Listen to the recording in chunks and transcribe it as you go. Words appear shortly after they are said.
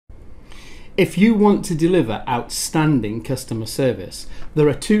If you want to deliver outstanding customer service, there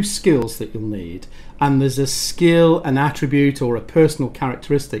are two skills that you'll need, and there's a skill, an attribute, or a personal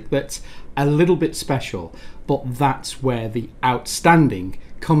characteristic that's a little bit special, but that's where the outstanding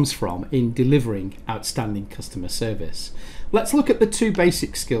comes from in delivering outstanding customer service. Let's look at the two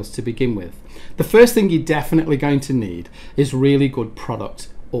basic skills to begin with. The first thing you're definitely going to need is really good product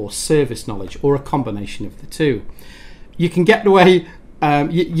or service knowledge, or a combination of the two. You can get away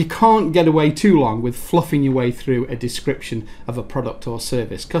you can't get away too long with fluffing your way through a description of a product or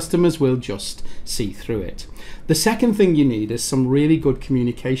service. Customers will just see through it. The second thing you need is some really good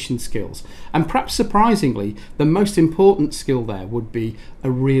communication skills, and perhaps surprisingly, the most important skill there would be a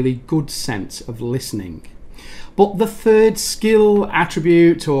really good sense of listening. But the third skill,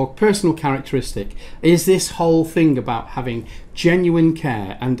 attribute, or personal characteristic is this whole thing about having genuine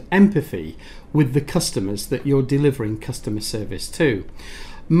care and empathy with the customers that you're delivering customer service to.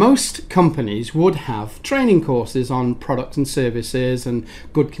 Most companies would have training courses on product and services and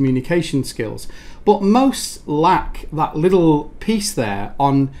good communication skills, but most lack that little piece there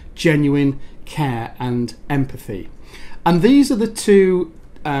on genuine care and empathy. And these are the two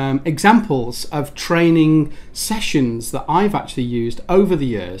examples of training sessions that I've actually used over the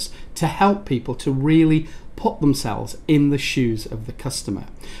years to help people to really put themselves in the shoes of the customer.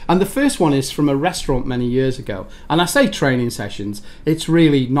 And the first one is from a restaurant many years ago. And I say training sessions, it's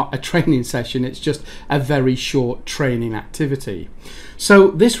really not a training session, it's just a very short training activity. So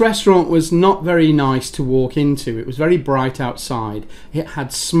this restaurant was not very nice to walk into. It was very bright outside. It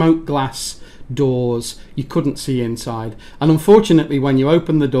had smoked glass doors, you couldn't see inside, and unfortunately when you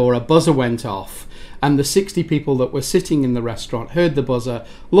opened the door a buzzer went off, and the 60 people that were sitting in the restaurant heard the buzzer,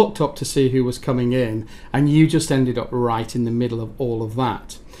 looked up to see who was coming in, and you just ended up right in the middle of all of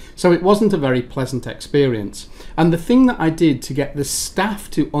that. So it wasn't a very pleasant experience. And the thing that I did to get the staff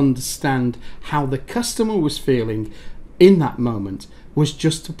to understand how the customer was feeling in that moment was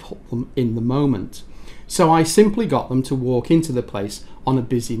just to put them in the moment. So I simply got them to walk into the place on a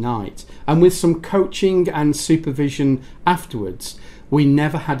busy night, and with some coaching and supervision afterwards, we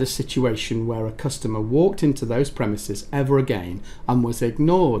never had a situation where a customer walked into those premises ever again and was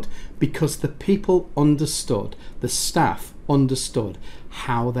ignored, because the people understood, the staff understood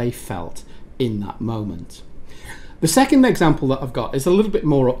how they felt in that moment. The second example that I've got is a little bit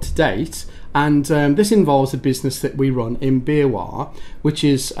more up to date, and this involves a business that we run in Birwa, which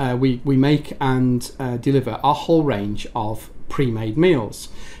is we make and deliver a whole range of pre-made meals.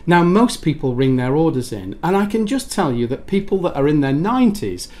 Now most people ring their orders in, and I can just tell you that people that are in their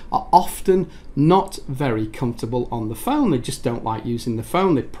 90s are often not very comfortable on the phone. They just don't like using the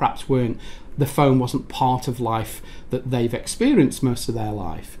phone. They perhaps the phone wasn't part of life that they've experienced most of their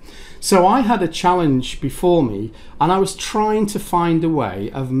life. So I had a challenge before me, and I was trying to find a way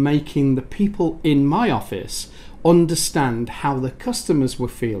of making the people in my office understand how the customers were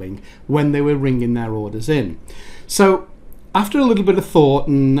feeling when they were ringing their orders in. So after a little bit of thought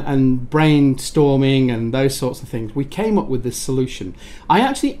and brainstorming and those sorts of things, we came up with this solution. I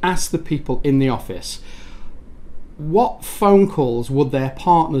actually asked the people in the office what phone calls would their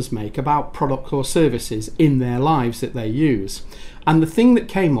partners make about product or services in their lives that they use. And the thing that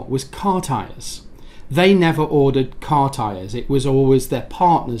came up was car tyres. They never ordered car tyres. It was always their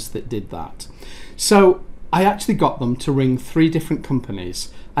partners that did that. So I actually got them to ring 3 different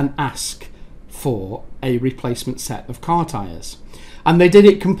companies and ask for a replacement set of car tyres. And they did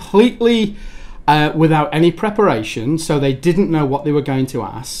it completely without any preparation, so they didn't know what they were going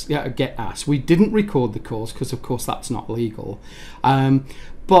to get asked. We didn't record the calls because of course that's not legal.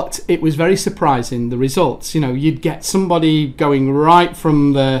 But it was very surprising, the results. You know, you'd get somebody going right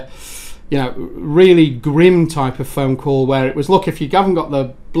from the, you know, really grim type of phone call where it was, look, if you haven't got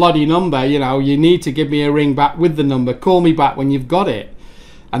the bloody number, you know, you need to give me a ring back with the number, call me back when you've got it.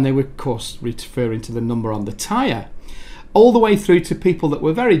 And they were of course referring to the number on the tyre. All the way through to people that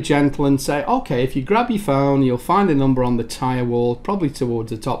were very gentle and say, okay, if you grab your phone, you'll find a number on the tyre wall, probably towards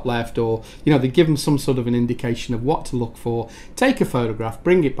the top left, or, you know, they give them some sort of an indication of what to look for, take a photograph,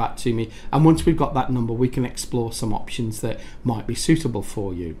 bring it back to me, and once we've got that number, we can explore some options that might be suitable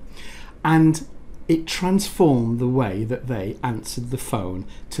for you. And it transformed the way that they answered the phone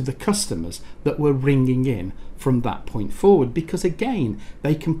to the customers that were ringing in from that point forward, because again,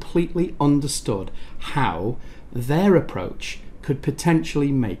 they completely understood how their approach could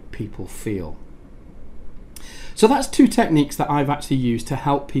potentially make people feel. So that's 2 techniques that I've actually used to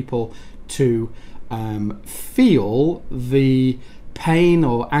help people to feel the pain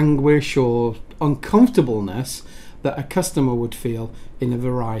or anguish or uncomfortableness that a customer would feel in a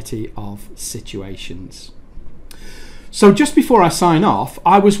variety of situations. So just before I sign off,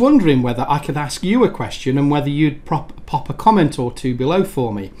 I was wondering whether I could ask you a question and whether you'd pop a comment or two below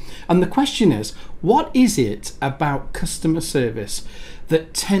for me. And the question is, what is it about customer service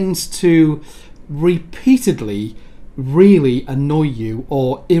that tends to repeatedly really annoy you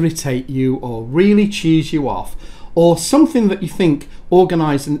or irritate you or really cheese you off, or something that you think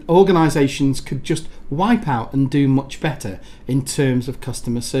organisations could just wipe out and do much better in terms of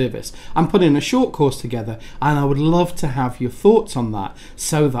customer service? I'm putting a short course together and I would love to have your thoughts on that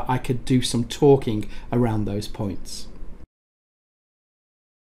so that I could do some talking around those points.